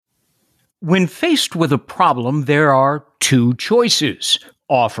When faced with a problem, there are two choices: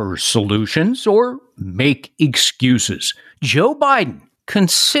 offer solutions or make excuses. Joe Biden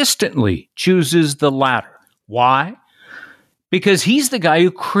consistently chooses the latter. Why? Because he's the guy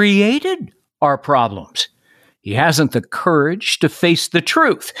who created our problems. He hasn't the courage to face the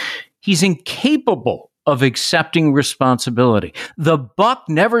truth. He's incapable of accepting responsibility. The buck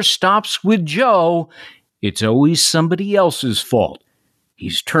never stops with Joe. It's always somebody else's fault.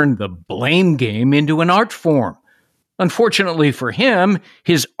 He's turned the blame game into an art form. Unfortunately for him,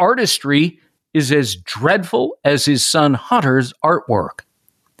 his artistry is as dreadful as his son Hunter's artwork.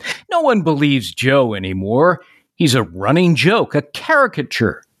 No one believes Joe anymore. He's a running joke, a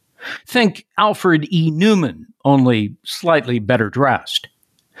caricature. Think Alfred E. Newman, only slightly better dressed.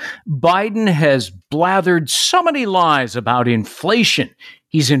 Biden has blathered so many lies about inflation.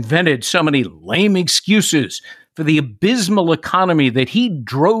 He's invented so many lame excuses for the abysmal economy that he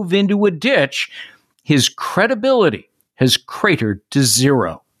drove into a ditch. His credibility has cratered to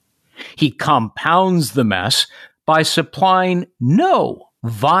zero. He compounds the mess by supplying no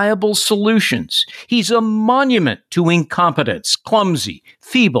viable solutions. He's a monument to incompetence, clumsy,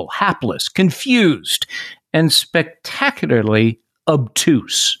 feeble, hapless, confused, and spectacularly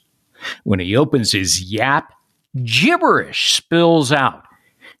obtuse. When he opens his yap, gibberish spills out.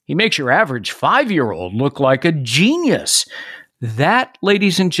 He makes your average 5-year-old look like a genius. That,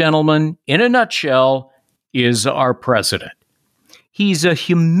 ladies and gentlemen, in a nutshell, is our president. He's a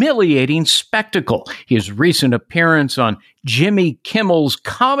humiliating spectacle. His recent appearance on Jimmy Kimmel's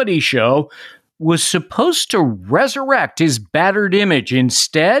comedy show was supposed to resurrect his battered image.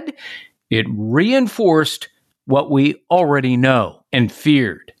 Instead, it reinforced what we already know and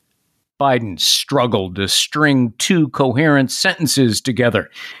feared. Biden struggled to string two coherent sentences together.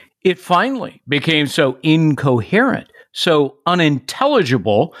 It finally became so incoherent, so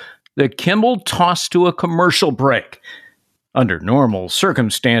unintelligible, that Kimmel tossed to a commercial break. Under normal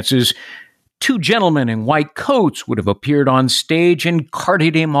circumstances, two gentlemen in white coats would have appeared on stage and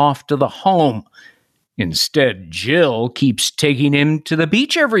carted him off to the home. Instead, Jill keeps taking him to the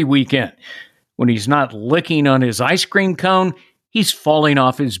beach every weekend. When he's not licking on his ice cream cone, he's falling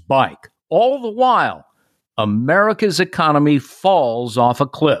off his bike. All the while, America's economy falls off a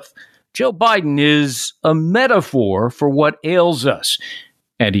cliff. Joe Biden is a metaphor for what ails us,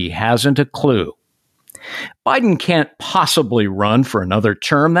 and he hasn't a clue. Biden can't possibly run for another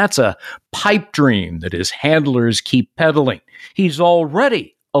term. That's a pipe dream that his handlers keep peddling. He's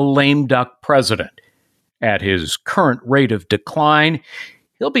already a lame duck president. At his current rate of decline,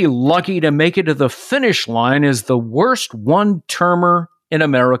 he'll be lucky to make it to the finish line as the worst one-termer in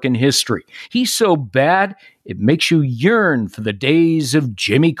American history. He's so bad, it makes you yearn for the days of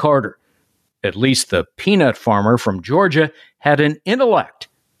Jimmy Carter. At least the peanut farmer from Georgia had an intellect.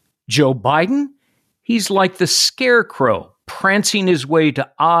 Joe Biden? He's like the scarecrow prancing his way to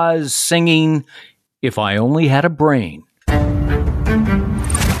Oz singing, "If I Only Had a Brain."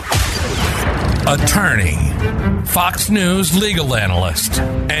 Attorney, Fox News legal analyst,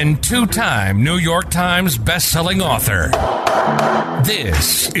 and two-time New York Times best-selling author.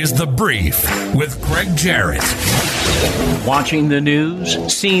 This is The Brief with Greg Jarrett. Watching the news,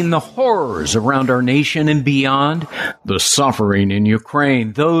 seeing the horrors around our nation and beyond, the suffering in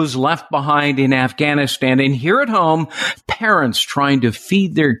Ukraine, those left behind in Afghanistan, and here at home, parents trying to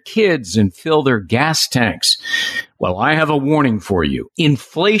feed their kids and fill their gas tanks. Well, I have a warning for you.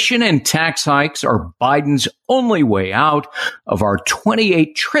 Inflation and tax hikes are Biden's only way out of our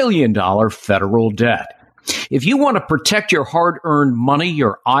 $28 trillion federal debt. If you want to protect your hard-earned money,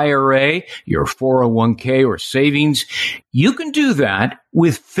 your IRA, your 401k or savings, you can do that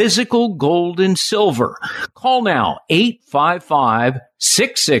with physical gold and silver. Call now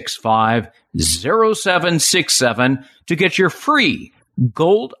 855-665-0767 to get your free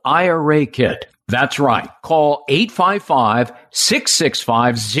gold IRA kit. That's right. Call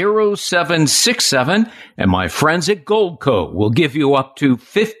 855-665-0767, and my friends at Goldco will give you up to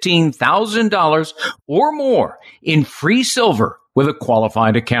 $15,000 or more in free silver with a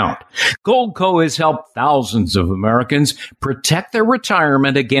qualified account. Goldco has helped thousands of Americans protect their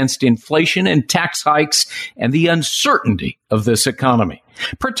retirement against inflation and tax hikes and the uncertainty of this economy.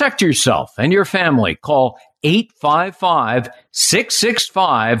 Protect yourself and your family. Call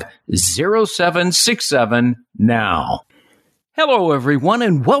 855-665-0767 now. Hello, everyone,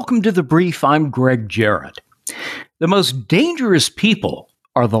 and welcome to The Brief. I'm Greg Jarrett. The most dangerous people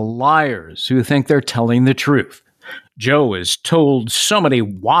are the liars who think they're telling the truth. Joe has told so many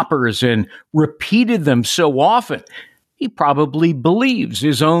whoppers and repeated them so often, he probably believes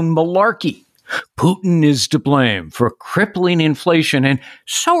his own malarkey. Putin is to blame for crippling inflation, and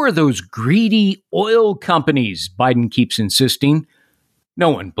so are those greedy oil companies, Biden keeps insisting. No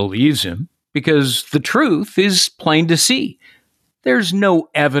one believes him because the truth is plain to see. There's no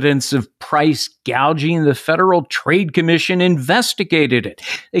evidence of price gouging. The Federal Trade Commission investigated it.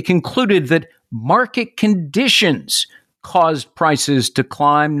 They concluded that market conditions caused prices to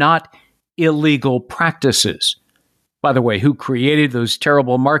climb, not illegal practices. By the way, who created those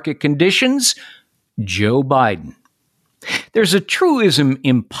terrible market conditions? Joe Biden. There's a truism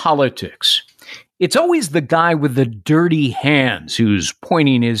in politics. It's always the guy with the dirty hands who's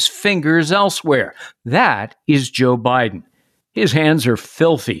pointing his fingers elsewhere. That is Joe Biden. His hands are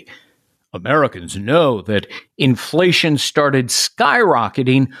filthy. Americans know that inflation started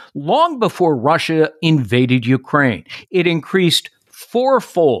skyrocketing long before Russia invaded Ukraine. It increased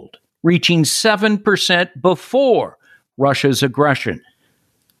fourfold, reaching 7% before Russia's aggression.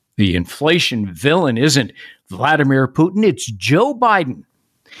 The inflation villain isn't Vladimir Putin, it's Joe Biden.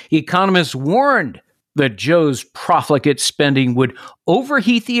 Economists warned that Joe's profligate spending would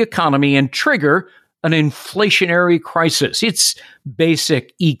overheat the economy and trigger an inflationary crisis. It's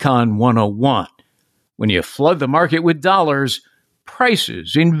basic Econ 101. When you flood the market with dollars,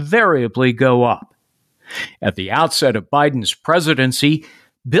 prices invariably go up. At the outset of Biden's presidency,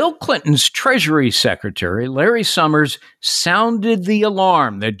 Bill Clinton's Treasury Secretary, Larry Summers, sounded the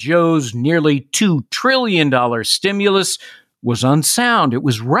alarm that Joe's nearly $2 trillion stimulus was unsound. It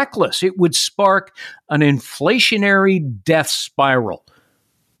was reckless. It would spark an inflationary death spiral.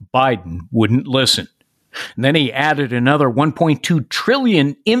 Biden wouldn't listen. And then he added another $1.2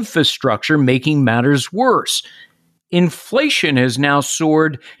 trillion infrastructure, making matters worse. Inflation has now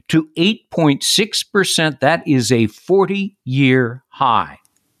soared to 8.6%. That is a 40-year high.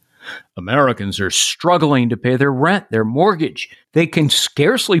 Americans are struggling to pay their rent, their mortgage. They can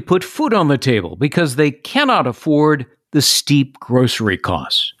scarcely put food on the table because they cannot afford the steep grocery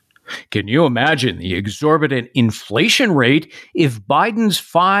costs. Can you imagine the exorbitant inflation rate if Biden's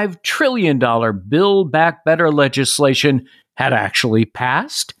 $5 trillion Build Back Better legislation had actually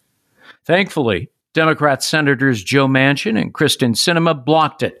passed? Thankfully, Democrat Senators Joe Manchin and Kristen Sinema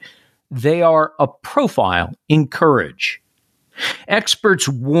blocked it. They are a profile in courage. Experts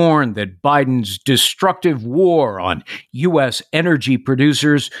warn that Biden's destructive war on U.S. energy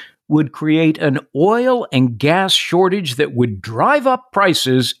producers would create an oil and gas shortage that would drive up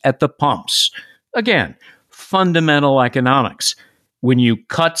prices at the pumps. Again, fundamental economics. When you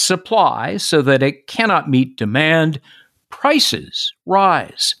cut supply so that it cannot meet demand, prices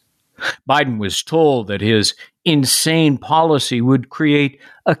rise. Biden was told that his insane policy would create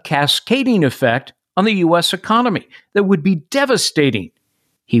a cascading effect on the U.S. economy that would be devastating.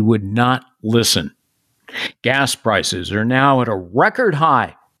 He would not listen. Gas prices are now at a record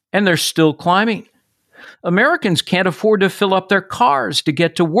high, and they're still climbing. Americans can't afford to fill up their cars to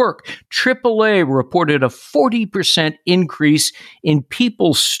get to work. AAA reported a 40% increase in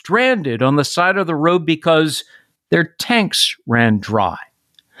people stranded on the side of the road because their tanks ran dry.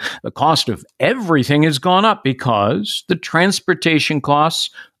 The cost of everything has gone up because the transportation costs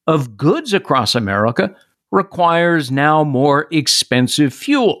of goods across America requires now more expensive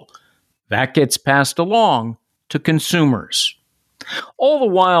fuel. That gets passed along to consumers. All the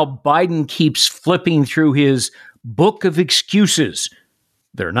while, Biden keeps flipping through his book of excuses.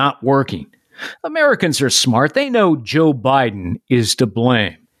 They're not working. Americans are smart. They know Joe Biden is to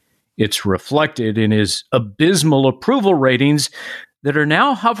blame. It's reflected in his abysmal approval ratings that are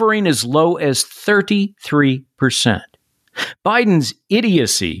now hovering as low as 33%. Biden's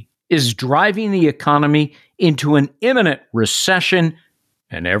idiocy is driving the economy into an imminent recession,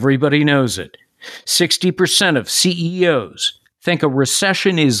 and everybody knows it. 60% of CEOs think a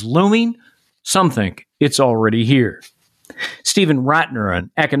recession is looming. Some think it's already here. Stephen Ratner,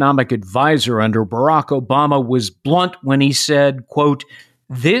 an economic advisor under Barack Obama, was blunt when he said, quote,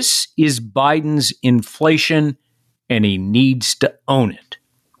 "This is Biden's inflation, and he needs to own it."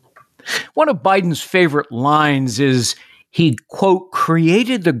 One of Biden's favorite lines is he, quote,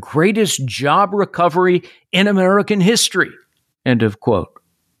 "created the greatest job recovery in American history," end of quote.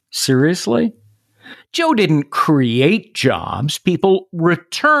 Seriously? Joe didn't create jobs. People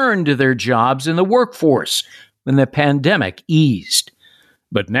returned to their jobs in the workforce when the pandemic eased.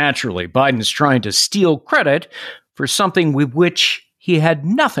 But naturally, Biden's trying to steal credit for something with which he had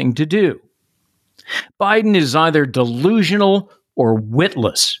nothing to do. Biden is either delusional or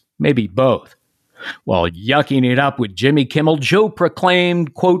witless, maybe both. While yucking it up with Jimmy Kimmel, Joe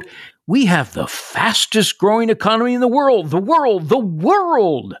proclaimed, quote, "We have the fastest growing economy in the world, the world, the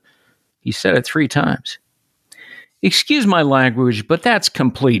world." He said it 3 times. Excuse my language, but that's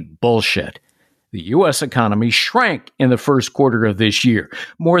complete bullshit. The U.S. economy shrank in the first quarter of this year.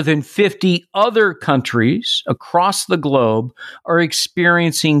 More than 50 other countries across the globe are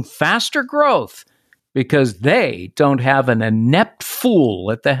experiencing faster growth because they don't have an inept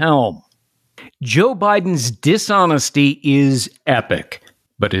fool at the helm. Joe Biden's dishonesty is epic,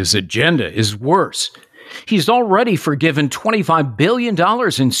 but his agenda is worse. He's already forgiven $25 billion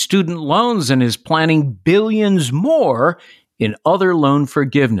in student loans and is planning billions more in other loan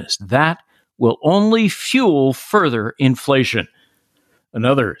forgiveness. That will only fuel further inflation.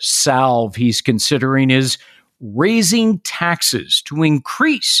 Another salve he's considering is raising taxes to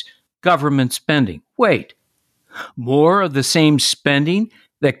increase government spending. Wait, more of the same spending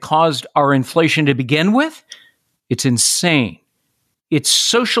that caused our inflation to begin with? It's insane. It's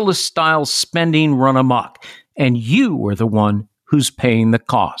socialist-style spending run amok, and you are the one who's paying the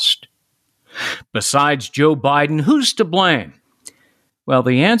cost. Besides Joe Biden, who's to blame? Well,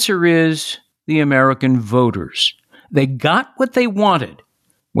 the answer is the American voters. They got what they wanted.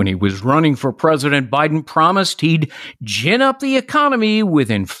 When he was running for president, Biden promised he'd gin up the economy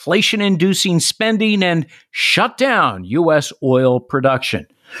with inflation-inducing spending and shut down U.S. oil production.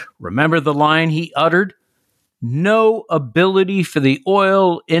 Remember the line he uttered? No ability for the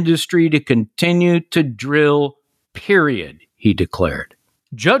oil industry to continue to drill, period, he declared.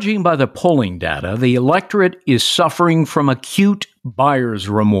 Judging by the polling data, the electorate is suffering from acute buyer's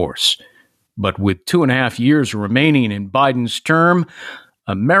remorse. But with 2.5 years remaining in Biden's term,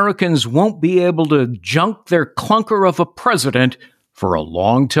 Americans won't be able to junk their clunker of a president for a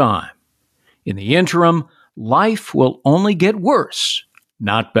long time. In the interim, life will only get worse,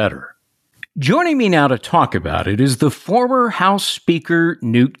 not better. Joining me now to talk about it is the former House Speaker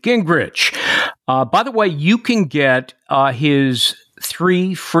Newt Gingrich. By the way, you can get his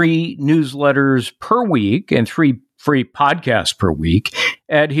 3 free newsletters per week and 3 free podcasts per week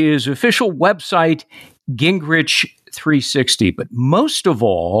at his official website, Gingrich 360. But most of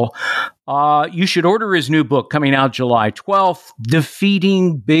all, you should order his new book coming out July 12th,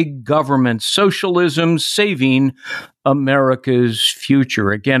 Defeating Big Government Socialism, Saving America's Future.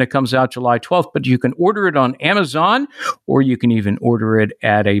 Again, it comes out July 12th, but you can order it on Amazon, or you can even order it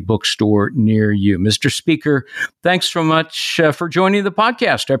at a bookstore near you. Mr. Speaker, thanks so much for joining the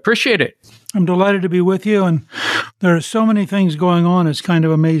podcast. I appreciate it. I'm delighted to be with you, and there are so many things going on. It's kind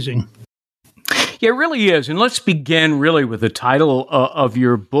of amazing. Yeah, it really is. And let's begin really with the title of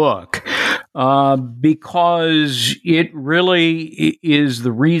your book, because it really is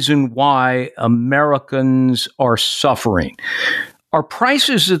the reason why Americans are suffering. Are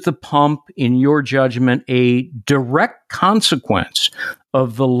prices at the pump, in your judgment, a direct consequence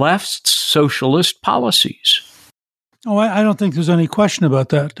of the left's socialist policies? Oh, I don't think there's any question about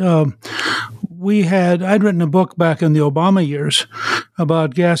that. I'd written a book back in the Obama years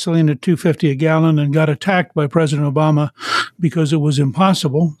about gasoline at $2.50 a gallon and got attacked by President Obama because it was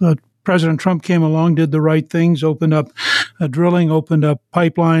impossible. President Trump came along, did the right things, opened up drilling, opened up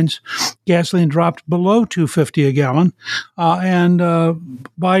pipelines. Gasoline dropped below $2.50 a gallon. And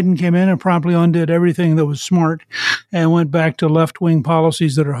Biden came in and promptly undid everything that was smart and went back to left-wing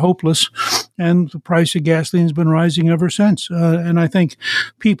policies that are hopeless. And the price of gasoline has been rising ever since. And I think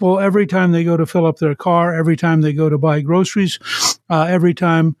people, every time they go to fill up their car, every time they go to buy groceries, every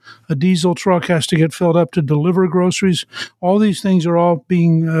time a diesel truck has to get filled up to deliver groceries, all these things are all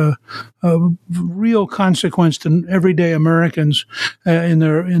being a real consequence to everyday Americans in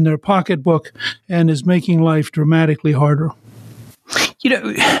their pocketbook, and is making life dramatically harder. You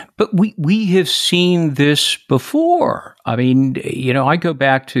know, but we have seen this before. I mean, you know, I go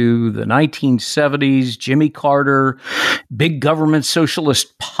back to the 1970s, Jimmy Carter, big government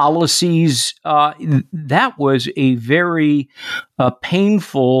socialist policies. That was a very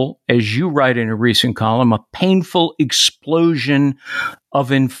painful, as you write in a recent column, a painful explosion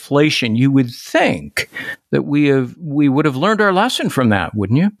of inflation. You would think that we would have learned our lesson from that,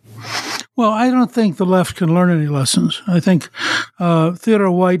 wouldn't you? Well, I don't think the left can learn any lessons. I think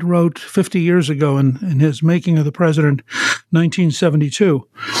Theodore White wrote 50 years ago in his Making of the President, 1972,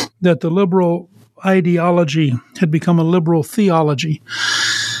 that the liberal ideology had become a liberal theology.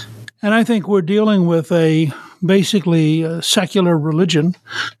 And I think we're dealing with a basically secular religion,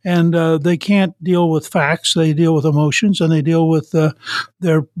 and they can't deal with facts. They deal with emotions, and they deal with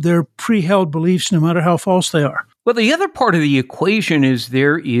their pre-held beliefs, no matter how false they are. Well, the other part of the equation is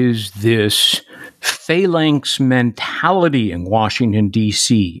there is this phalanx mentality in Washington,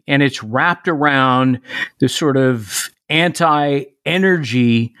 D.C., and it's wrapped around this sort of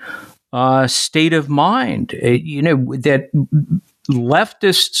anti-energy state of mind. That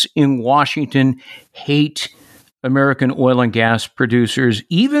leftists in Washington hate American oil and gas producers,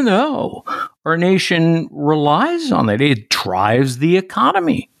 even though our nation relies on it. It drives the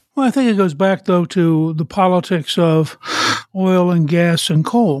economy. Well, I think it goes back, though, to the politics of oil and gas and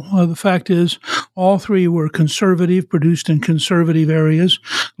coal. The fact is, all three were conservative, produced in conservative areas.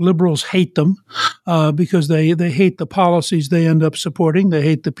 Liberals hate them because they hate the policies they end up supporting. They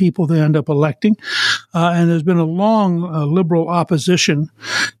hate the people they end up electing. And there's been a long liberal opposition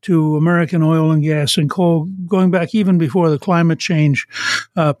to American oil and gas and coal, going back even before the climate change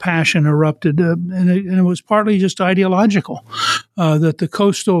passion erupted. And it was partly just ideological, that the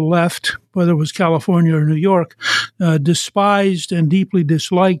coastal left, whether it was California or New York, despised and deeply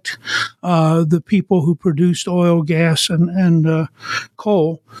disliked the people who produced oil, gas, and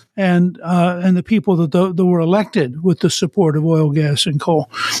coal, and the people that were elected with the support of oil, gas, and coal.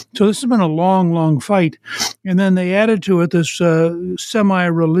 So this has been a long, long fight. And then they added to it this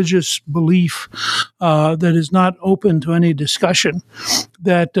semi-religious belief that is not open to any discussion,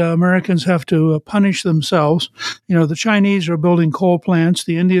 that Americans have to punish themselves. You know, the Chinese are building coal plants.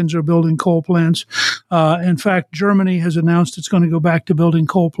 The Indians are building coal plants. In fact, Germany has announced it's going to go back to building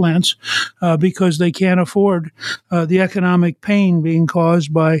coal plants because they can't afford the economic pain being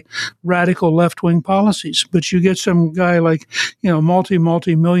caused by radical left-wing policies. But you get some guy like,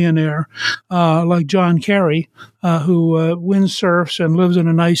 multi-millionaire like John Kerry, who windsurfs and lives in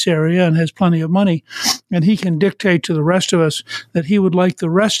a nice area and has plenty of money, and he can dictate to the rest of us that he would like the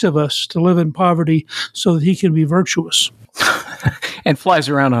rest of us to live in poverty so that he can be virtuous. And flies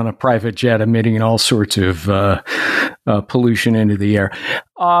around on a private jet emitting all sorts of pollution into the air.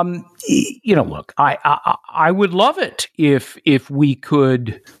 Look, I would love it if we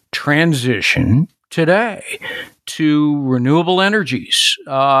could transition today to renewable energies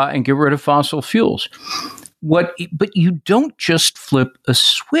and get rid of fossil fuels. But you don't just flip a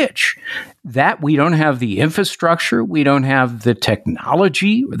switch. That we don't have the infrastructure, we don't have the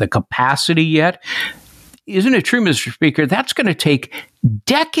technology or the capacity yet. Isn't it true, Mr. Speaker? That's going to take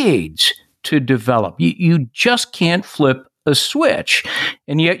decades to develop. You just can't flip a switch.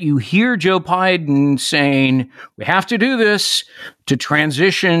 And yet you hear Joe Biden saying, we have to do this to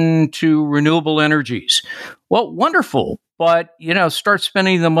transition to renewable energies. Well, wonderful. But, start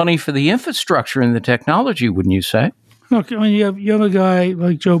spending the money for the infrastructure and the technology, wouldn't you say? Look, I mean, you have a guy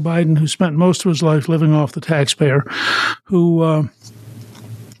like Joe Biden who spent most of his life living off the taxpayer, who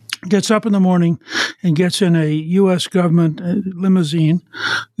gets up in the morning and gets in a U.S. government limousine,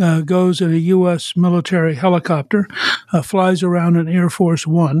 goes in a U.S. military helicopter, flies around in Air Force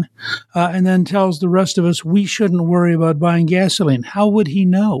One, and then tells the rest of us we shouldn't worry about buying gasoline. How would he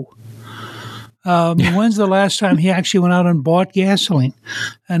know? When's the last time he actually went out and bought gasoline?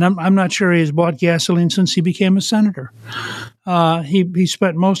 And I'm not sure he has bought gasoline since he became a senator. He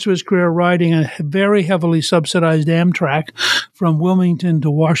spent most of his career riding a very heavily subsidized Amtrak from Wilmington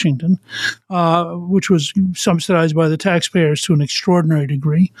to Washington, which was subsidized by the taxpayers to an extraordinary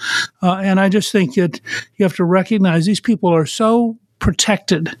degree. And I just think that you have to recognize these people are so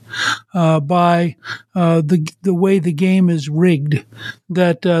protected by the way the game is rigged,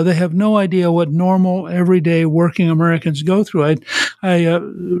 that they have no idea what normal, everyday working Americans go through. I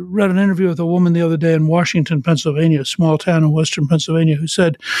read an interview with a woman the other day in Washington, Pennsylvania, a small town in western Pennsylvania, who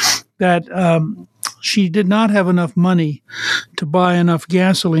said that she did not have enough money to buy enough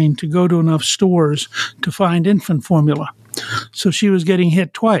gasoline to go to enough stores to find infant formula. So she was getting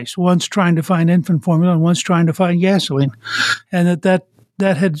hit twice, once trying to find infant formula and once trying to find gasoline. And that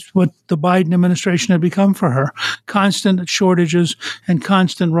had what the Biden administration had become for her: constant shortages and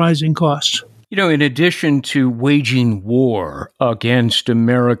constant rising costs. In addition to waging war against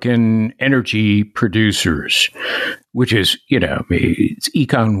American energy producers, which is, it's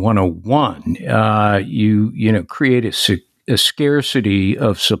Econ 101, you create a scarcity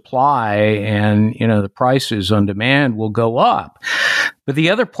of supply, and the prices on demand will go up. But the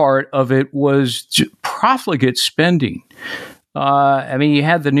other part of it was profligate spending. You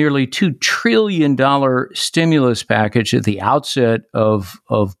had the nearly $2 trillion stimulus package at the outset of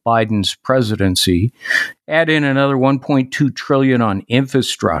Biden's presidency. Add in another $1.2 trillion on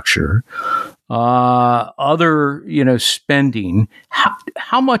infrastructure, other spending.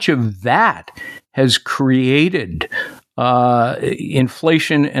 How much of that has created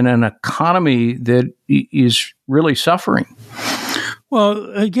inflation and an economy that is really suffering?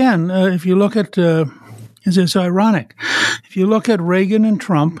 Well, again, if you look at it's ironic. If you look at Reagan and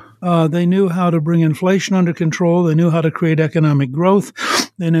Trump, they knew how to bring inflation under control. They knew how to create economic growth.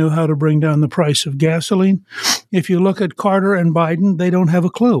 They knew how to bring down the price of gasoline. If you look at Carter and Biden, they don't have a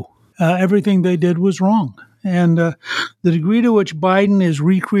clue. Everything they did was wrong. And the degree to which Biden is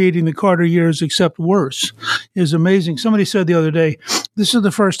recreating the Carter years, except worse, is amazing. Somebody said the other day, this is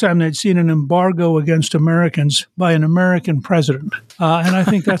the first time they'd seen an embargo against Americans by an American president. And I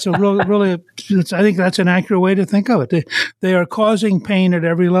think that's I think that's an accurate way to think of it. They are causing pain at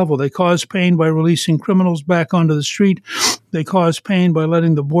every level. They cause pain by releasing criminals back onto the street. They cause pain by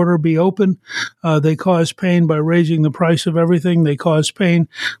letting the border be open. They cause pain by raising the price of everything. They cause pain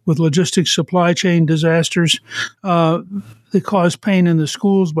with logistics supply chain disasters. They cause pain in the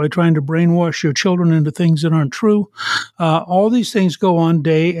schools by trying to brainwash your children into things that aren't true. All these things go on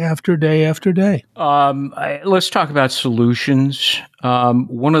day after day after day. Let's talk about solutions.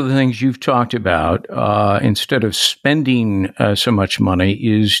 One of the things you've talked about, instead of spending so much money,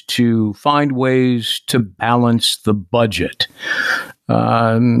 is to find ways to balance the budget.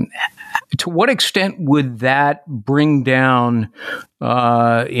 To what extent would that bring down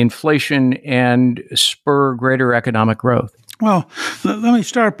inflation and spur greater economic growth? Well, let me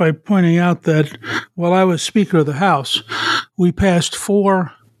start by pointing out that while I was Speaker of the House, we passed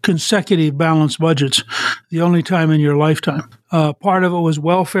 4 consecutive balanced budgets, the only time in your lifetime. Part of it was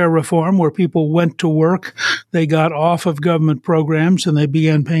welfare reform, where people went to work, they got off of government programs, and they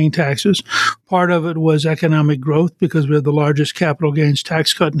began paying taxes. Part of it was economic growth, because we had the largest capital gains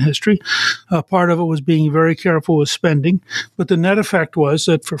tax cut in history. Part of it was being very careful with spending. But the net effect was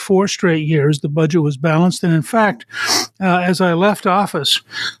that for 4 straight years, the budget was balanced. And in fact, as I left office,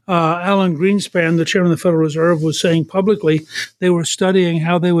 Alan Greenspan, the chairman of the Federal Reserve, was saying publicly they were studying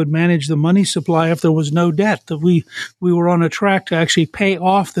how they would manage the money supply if there was no debt, that we were on a track to actually pay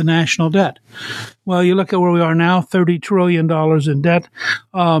off the national debt. Well, you look at where we are now, $30 trillion in debt,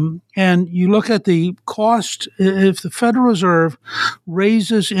 and you look at the cost. If the Federal Reserve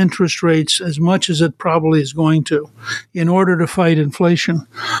raises interest rates as much as it probably is going to in order to fight inflation,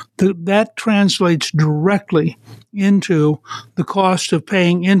 that translates directly into the cost of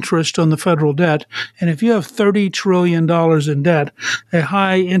paying interest on the federal debt. And if you have $30 trillion in debt, a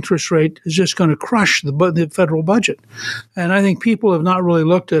high interest rate is just going to crush the federal budget. And I think people have not really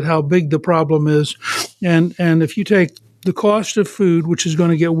looked at how big the problem is. And if you take the cost of food, which is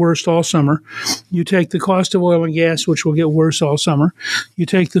going to get worse all summer. You take the cost of oil and gas, which will get worse all summer. You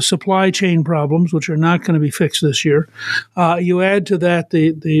take the supply chain problems, which are not going to be fixed this year. You add to that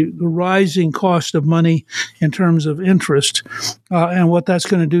the rising cost of money in terms of interest, and what that's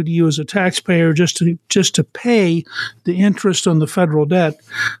going to do to you as a taxpayer just to pay the interest on the federal debt.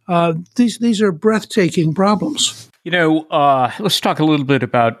 These are breathtaking problems. Let's talk a little bit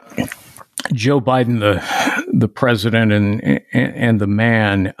about Joe Biden, the president and the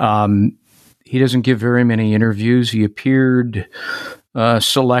man. He doesn't give very many interviews. He appeared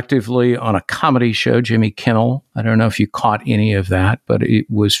selectively on a comedy show, Jimmy Kimmel. I don't know if you caught any of that, but it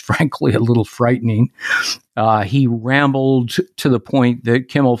was frankly a little frightening. He rambled to the point that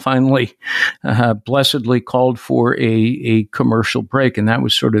Kimmel finally blessedly called for a commercial break, and that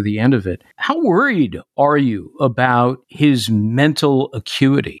was sort of the end of it. How worried are you about his mental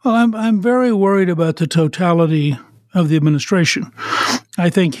acuity? Well, I'm very worried about the totality of the administration. I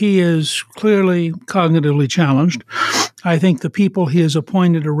think he is clearly cognitively challenged. I think the people he has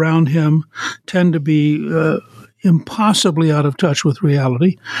appointed around him tend to be impossibly out of touch with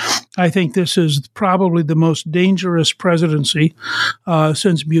reality. I think this is probably the most dangerous presidency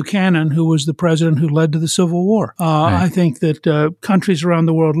since Buchanan, who was the president who led to the Civil War. Right. I think that countries around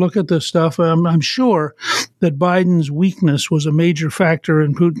the world look at this stuff. I'm sure that Biden's weakness was a major factor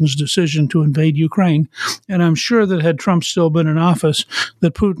in Putin's decision to invade Ukraine. And I'm sure that had Trump still been in office,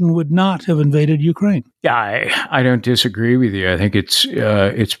 that Putin would not have invaded Ukraine. Yeah, I don't disagree with you. I think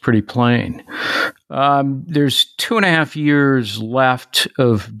it's pretty plain. There's 2.5 years left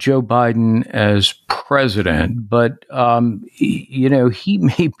of Joe Biden as president, but he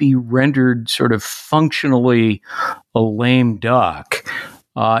may be rendered sort of functionally a lame duck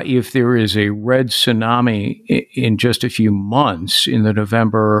if there is a red tsunami in just a few months in the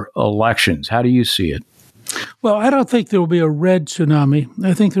November elections. How do you see it? Well, I don't think there will be a red tsunami.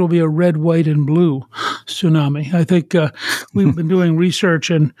 I think there will be a red, white, and blue tsunami. I think we've been doing research,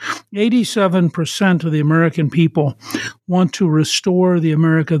 and 87% of the American people want to restore the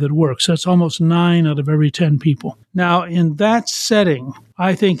America that works. That's almost 9 out of every 10 people. Now, in that setting,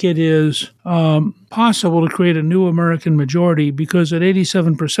 I think it is possible to create a new American majority, because at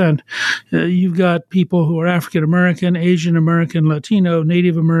 87%, you've got people who are African American, Asian American, Latino,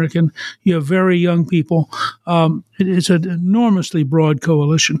 Native American. You have very young people. It's an enormously broad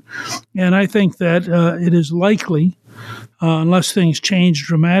coalition. And I think that it is likely, unless things change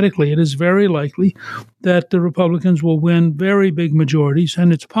dramatically, it is very likely that the Republicans will win very big majorities.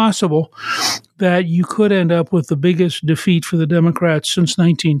 And it's possible that you could end up with the biggest defeat for the Democrats since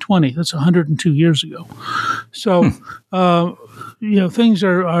 1920. That's 102 years ago. So, things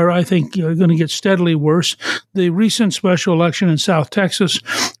are I think, going to get steadily worse. The recent special election in South Texas,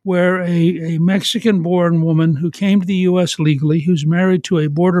 where a Mexican-born woman who came to the U.S. legally, who's married to a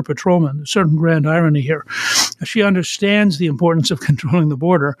border patrolman, there's a certain grand irony here. She understands the importance of controlling the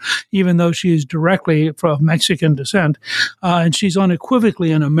border, even though she is directly of Mexican descent, and she's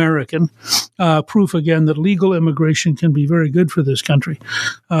unequivocally an American. Proof, again, that legal immigration can be very good for this country,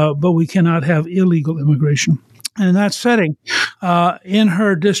 but we cannot have illegal immigration. And in that setting, in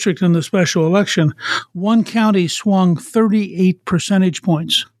her district in the special election, one county swung 38 percentage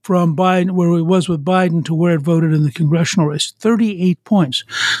points from Biden, where it was with Biden, to where it voted in the congressional race. 38 points.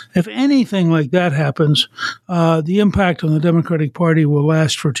 If anything like that happens, the impact on the Democratic Party will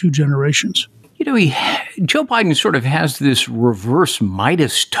last for 2 generations. Joe Biden sort of has this reverse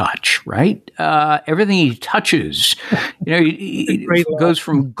Midas touch, right? Everything he touches, he goes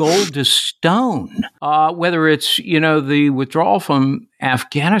from gold to stone. Whether it's, the withdrawal from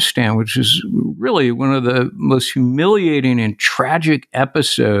Afghanistan, which is really one of the most humiliating and tragic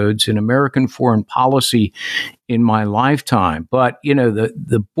episodes in American foreign policy in my lifetime. But,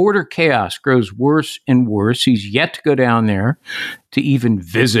 the border chaos grows worse and worse. He's yet to go down there to even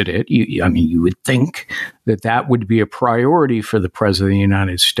visit it. You would think that would be a priority for the President of the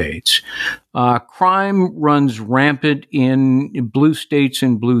United States. Crime runs rampant in blue states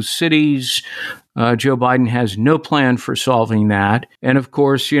and blue cities. Joe Biden has no plan for solving that. And of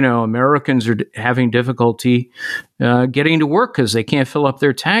course, Americans are having difficulty getting to work because they can't fill up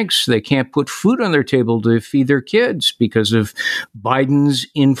their tanks. They can't put food on their table to feed their kids because of Biden's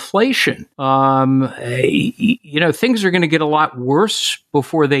inflation. Things are going to get a lot worse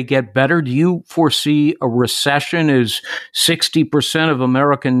before they get better. Do you foresee a recession, as 60% of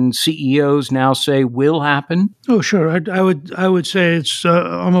American CEOs now say will happen? Oh, sure. I would say it's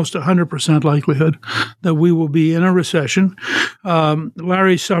almost 100% likelihood that we will be in a recession.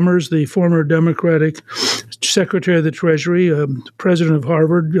 Larry Summers, the former Democratic Secretary of the Treasury, president of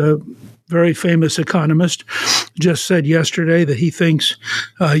Harvard, very famous economist, just said yesterday that he thinks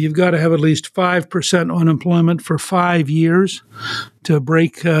you've got to have at least 5% unemployment for 5 years to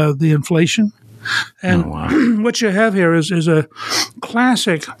break the inflation. And what you have here is a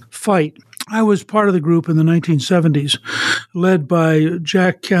classic fight. I was part of the group in the 1970s, led by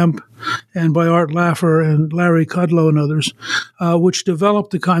Jack Kemp and by Art Laffer and Larry Kudlow and others, which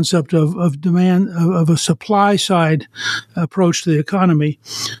developed the concept of demand, of a supply-side approach to the economy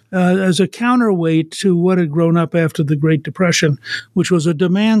as a counterweight to what had grown up after the Great Depression, which was a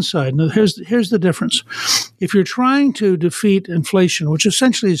demand side. Now, here's the difference. If you're trying to defeat inflation, which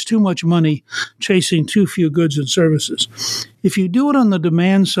essentially is too much money chasing too few goods and services, if you do it on the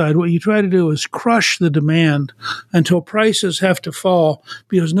demand side, what you try to do is crush the demand until prices have to fall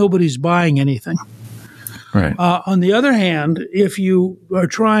because nobody's buying anything. Right. On the other hand, if you are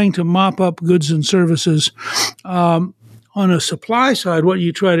trying to mop up goods and services on a supply side, what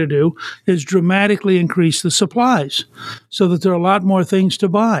you try to do is dramatically increase the supplies so that there are a lot more things to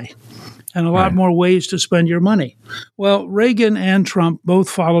buy and a lot more ways to spend your money. Well, Reagan and Trump both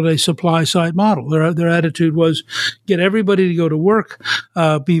followed a supply-side model. Their attitude was get everybody to go to work,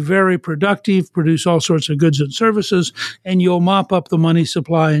 be very productive, produce all sorts of goods and services, and you'll mop up the money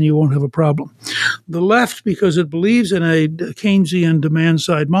supply and you won't have a problem. The left, because it believes in a Keynesian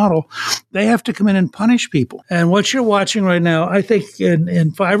demand-side model, they have to come in and punish people. And what you're watching right now, I think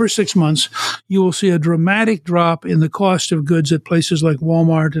in 5 or 6 months, you will see a dramatic drop in the cost of goods at places like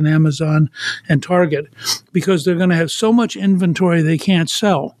Walmart and Amazon and Target, because they're going to have so much inventory they can't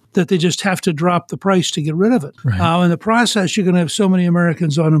sell that they just have to drop the price to get rid of it. Right. In the process, you're going to have so many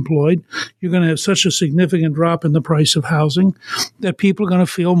Americans unemployed. You're going to have such a significant drop in the price of housing that people are going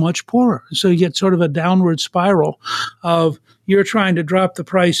to feel much poorer. So you get sort of a downward spiral of you're trying to drop the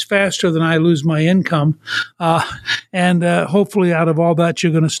price faster than I lose my income. And hopefully out of all that,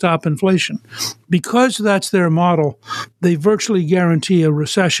 you're going to stop inflation. Because that's their model, they virtually guarantee a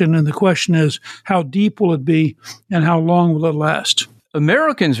recession. And the question is, how deep will it be and how long will it last?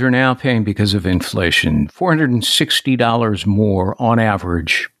 Americans are now paying, because of inflation, $460 more on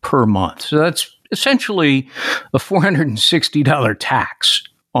average per month. So that's essentially a $460 tax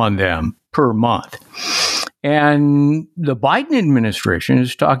on them per month. And the Biden administration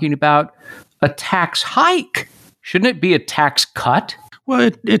is talking about a tax hike. Shouldn't it be a tax cut?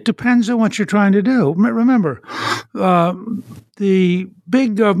 Well, it depends on what you're trying to do. Remember, the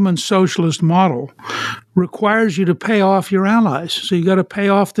big government socialist model requires you to pay off your allies. So you got to pay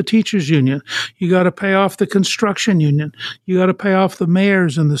off the teachers union. You got to pay off the construction union. You got to pay off the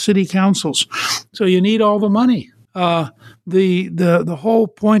mayors and the city councils. So you need all the money. The whole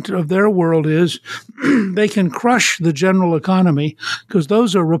point of their world is they can crush the general economy because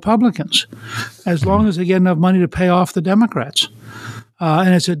those are Republicans, as long as they get enough money to pay off the Democrats.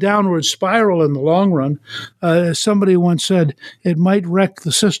 And it's a downward spiral in the long run. As somebody once said, it might wreck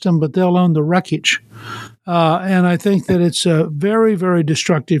the system, but they'll own the wreckage. And I think that it's very, very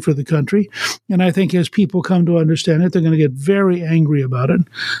destructive for the country. And I think as people come to understand it, they're going to get very angry about it.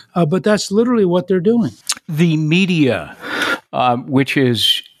 But that's literally what they're doing. The media, which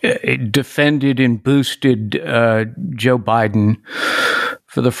is defended and boosted Joe Biden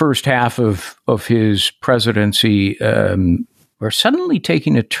for the first half of his presidency, are suddenly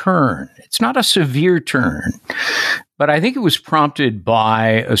taking a turn. It's not a severe turn, but I think it was prompted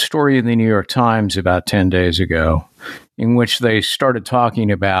by a story in the New York Times about 10 days ago in which they started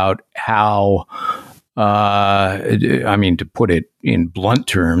talking about how, to put it in blunt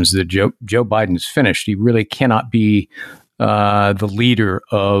terms, that Joe Biden's finished. He really cannot be the leader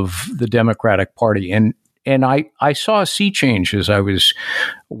of the Democratic Party. And I saw a sea change as I was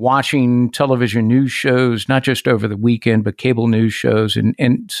watching television news shows, not just over the weekend, but cable news shows.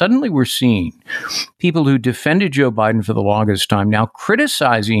 And suddenly we're seeing people who defended Joe Biden for the longest time now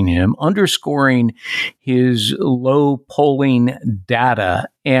criticizing him, underscoring his low polling data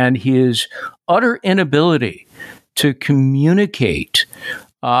and his utter inability to communicate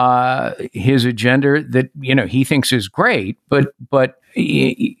his agenda that, he thinks is great. But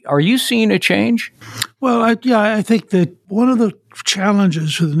are you seeing a change? Well, I think that one of the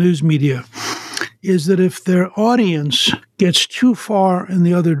challenges for the news media is that if their audience gets too far in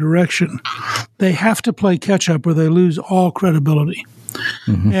the other direction, they have to play catch up or they lose all credibility.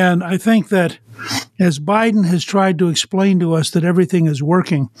 Mm-hmm. And I think that as Biden has tried to explain to us that everything is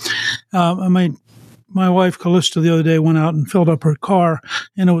working, my wife, Callista, the other day went out and filled up her car,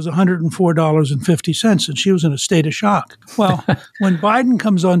 and it was $104.50, and she was in a state of shock. Well, when Biden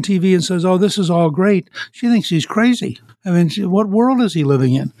comes on TV and says, oh, this is all great, she thinks he's crazy. I mean, what world is he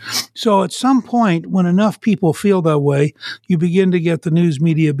living in? So at some point, when enough people feel that way, you begin to get the news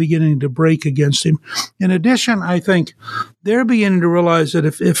media beginning to break against him. In addition, I think they're beginning to realize that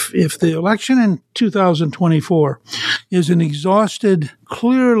if the election in 2024 is an exhausted,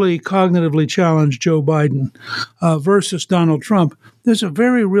 clearly cognitively challenged Joe Biden versus Donald Trump, there's a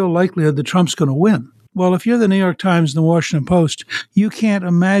very real likelihood that Trump's going to win. Well, if you're the New York Times and the Washington Post, you can't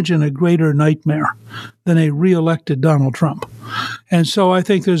imagine a greater nightmare than a reelected Donald Trump. And so I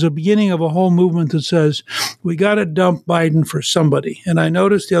think there's a beginning of a whole movement that says we got to dump Biden for somebody. And I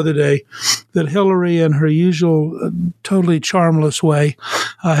noticed the other day that Hillary, in her usual totally charmless way,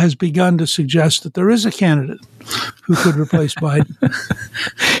 has begun to suggest that there is a candidate who could replace Biden.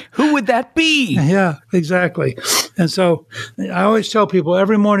 Who would that be? Yeah, exactly. And so I always tell people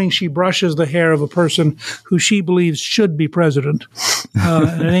every morning she brushes the hair of a person who she believes should be president,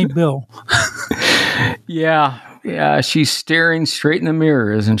 and it ain't Bill. Yeah, she's staring straight in the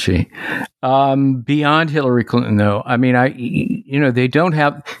mirror, isn't she? Beyond Hillary Clinton, though, I mean, they don't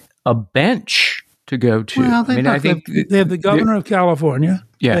have a bench to go to. Well, I think they have the governor of California.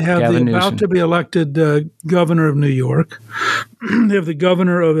 Yeah, they have Gavin the Newsom. about to be elected governor of New York. They have the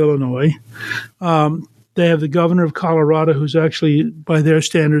governor of Illinois. They have the governor of Colorado, who's actually, by their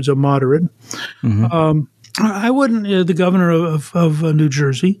standards, a moderate. Mm-hmm. I wouldn't, the governor of New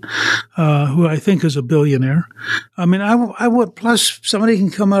Jersey, who I think is a billionaire. I mean, I would, plus somebody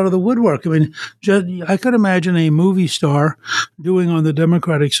can come out of the woodwork. I mean, I could imagine a movie star doing on the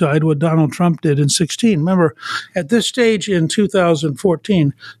Democratic side what Donald Trump did in 2016. Remember, at this stage in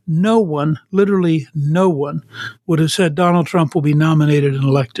 2014, no one, literally no one, would have said Donald Trump will be nominated and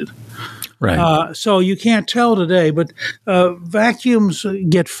elected. Right. So you can't tell today, but vacuums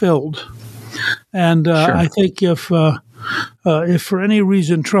get filled. And Sure. I think if for any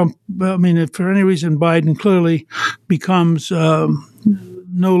reason if for any reason Biden clearly becomes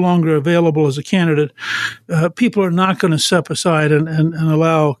no longer available as a candidate, people are not going to step aside and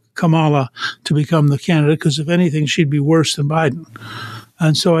allow Kamala to become the candidate, because if anything, she'd be worse than Biden.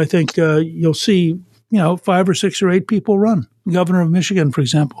 And so I think you'll see, 5 or 6 or 8 people run. Governor of Michigan, for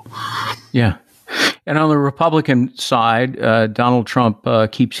example. Yeah. And on the Republican side, Donald Trump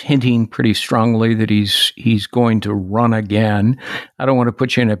keeps hinting pretty strongly that he's going to run again. I don't want to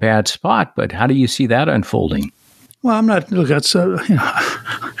put you in a bad spot, but how do you see that unfolding? Well, I'm not. Look, that's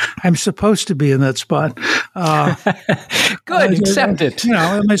I'm supposed to be in that spot. Good, accept it.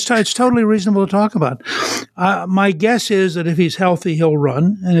 It's totally reasonable to talk about. My guess is that if he's healthy, he'll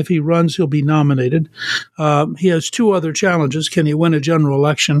run, and if he runs, he'll be nominated. He has two other challenges. Can he win a general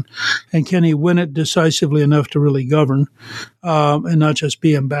election, and can he win it decisively enough to really govern and not just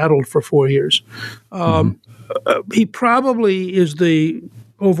be embattled for 4 years? He probably is the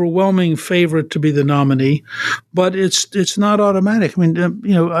overwhelming favorite to be the nominee, but it's not automatic. I mean,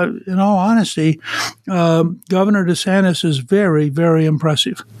 in all honesty, Governor DeSantis is very, very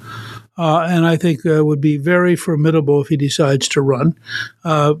impressive. And I think would be very formidable if he decides to run.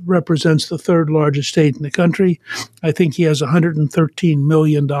 Represents the third largest state in the country. I think he has $113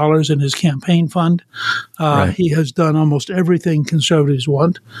 million in his campaign fund. Right. He has done almost everything conservatives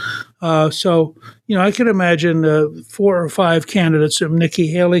want. So, I could imagine 4 or 5 candidates. Nikki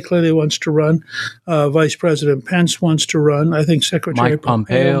Haley clearly wants to run. Vice President Pence wants to run. I think Secretary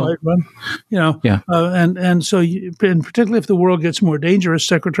Pompeo might run. And so, and particularly if the world gets more dangerous,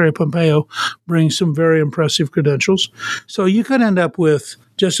 Secretary Pompeo brings some very impressive credentials. So you could end up with,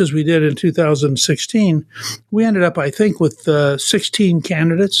 just as we did in 2016, we ended up, I think, with 16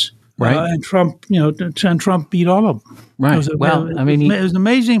 candidates. Right. And Trump, Trump beat all of them. Right. It was an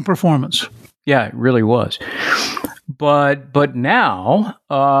amazing performance. Yeah, it really was. But now,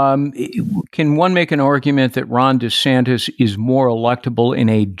 can one make an argument that Ron DeSantis is more electable in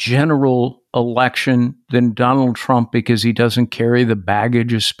a general election than Donald Trump because he doesn't carry the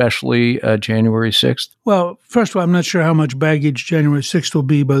baggage, especially January 6th? Well, first of all, I'm not sure how much baggage January 6th will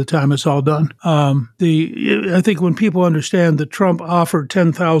be by the time it's all done. I think when people understand that Trump offered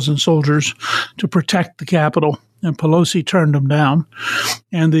 10,000 soldiers to protect the Capitol, and Pelosi turned them down,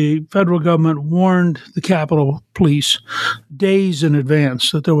 and the federal government warned the Capitol Police days in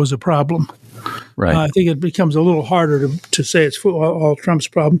advance that there was a problem. Right. I think it becomes a little harder to say it's all Trump's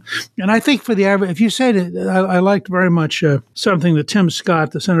problem. And I think for the average, if you say that, I liked very much something that Tim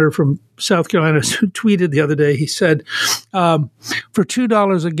Scott, the senator from South Carolina, tweeted the other day. He said, for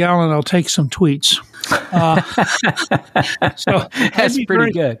 $2 a gallon, I'll take some tweets. So that's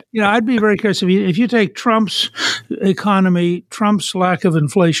pretty good. I'd be very curious if you take Trump's economy, Trump's lack of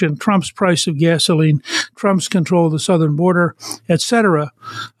inflation, Trump's price of gasoline, Trump's control of the southern border, et cetera.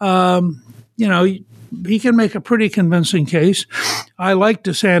 He can make a pretty convincing case. I like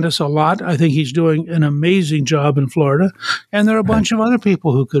DeSantis a lot. I think he's doing an amazing job in Florida, and there are a bunch of other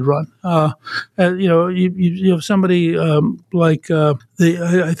people who could run. You have somebody I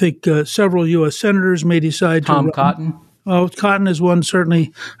think several U.S. senators may decide to run. Tom Cotton. Well, Cotton is one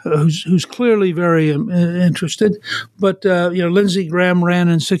certainly who's clearly very interested, but Lindsey Graham ran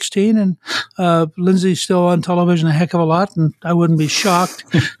in 2016, and Lindsey's still on television a heck of a lot, and I wouldn't be shocked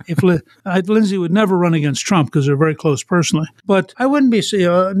if Lindsey would never run against Trump because they're very close personally. But I wouldn't be.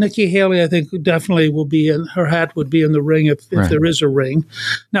 Nikki Haley, I think, definitely will be in. Her hat would be in the ring if there is a ring.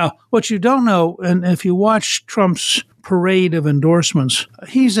 Now, what you don't know, and if you watch Trump's parade of endorsements,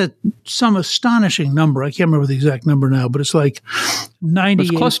 he's at some astonishing number. I can't remember the exact number now, but it's like 98.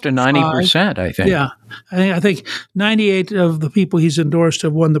 It's close to 90%, I think. Yeah. I think 98 of the people he's endorsed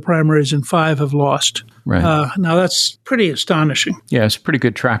have won the primaries and 5 have lost. Right. Now, that's pretty astonishing. Yeah, it's a pretty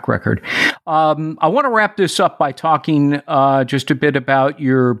good track record. I want to wrap this up by talking just a bit about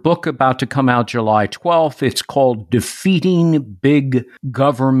your book about to come out July 12th. It's called Defeating Big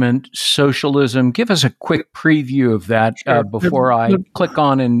Government Socialism. Give us a quick preview of that before I click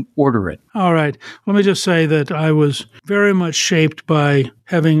on and order it. All right. Let me just say that I was very much shaped by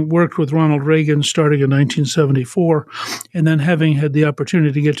having worked with Ronald Reagan starting in 1974, and then having had the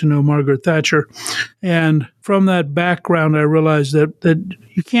opportunity to get to know Margaret Thatcher. And from that background, I realized that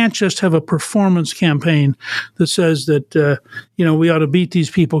you can't just have a performance campaign that says that, we ought to beat these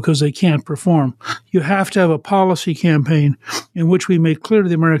people because they can't perform. You have to have a policy campaign in which we make clear to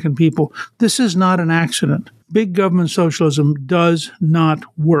the American people, this is not an accident. Big government socialism does not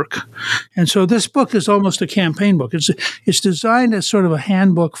work. And so this book is almost a campaign book. It's designed as sort of a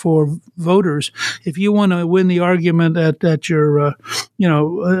handbook for voters. If you want to win the argument at your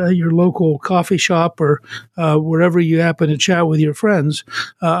local coffee shop or wherever you happen to chat with your friends,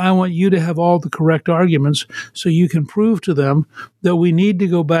 I want you to have all the correct arguments so you can prove to them that we need to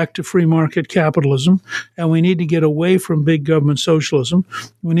go back to free market capitalism and we need to get away from big government socialism.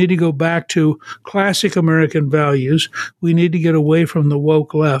 We need to go back to classic American values. We need to get away from the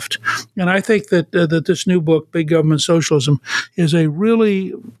woke left. And I think that this new book, Big Government Socialism, is a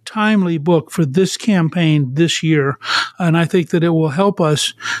really timely book for this campaign this year. And I think that it will help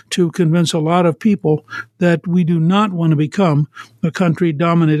us to convince a lot of people that we do not want to become a country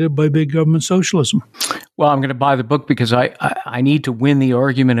dominated by big government socialism. Well, I'm going to buy the book because I need to win the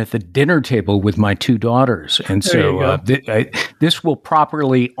argument at the dinner table with my two daughters. And so this will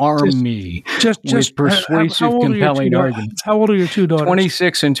properly arm me with persuasive, compelling arguments. How old are your two daughters?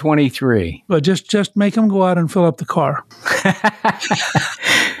 26 and 23. But just make them go out and fill up the car.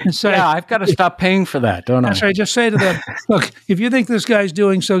 And say, I've got to stop paying for that, don't I? That's right. Just say to them, look, if you think this guy's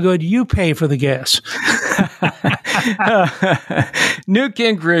doing so good, you pay for the gas. Newt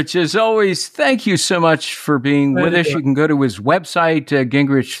Gingrich, as always, thank you so much for being with us. You can go to his website,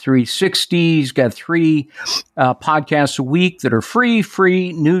 Gingrich 360. He's got 3 podcasts a week that are free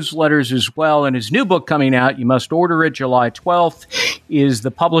newsletters as well. And his new book coming out, you must order it. July 12th is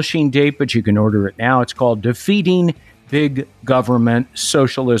the publishing date, but you can order it now. It's called Defeating Big Government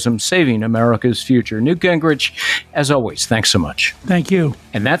Socialism, Saving America's Future. Newt Gingrich, as always, thanks so much. Thank you.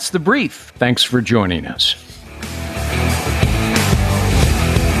 And that's The Brief. Thanks for joining us.